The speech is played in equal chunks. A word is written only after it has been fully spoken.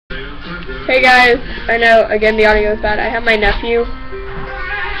Hey guys, I know again the audio is bad. I have my nephew.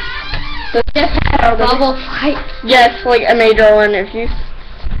 Just had a bubble fight. Yes, like a major one. If you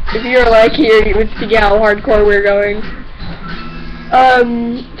were like here, you would see how hardcore we're going.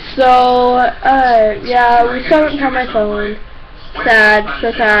 Yeah, we still haven't found my phone. Sad,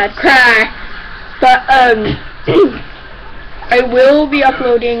 so sad. Cry. But I will be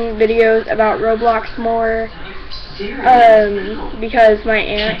uploading videos about Roblox more. Because my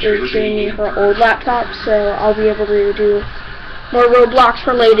aunt is giving me her old laptop, so I'll be able to do more Roblox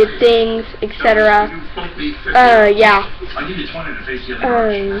related things, etc. Yeah.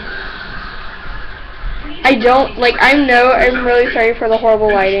 I'm really sorry for the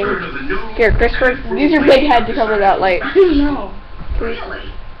horrible lighting. Here, Christopher, use your big head to cover that light. No.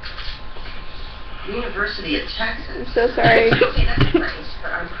 Really? University of Texas. I'm so sorry.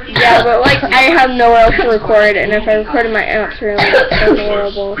 Yeah, but like I have nowhere else to record, and if I record in my aunt's room, it's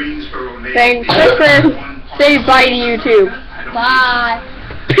horrible. Thanks, Christopher. Say bye to YouTube. Bye.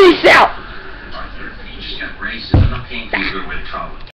 Peace out.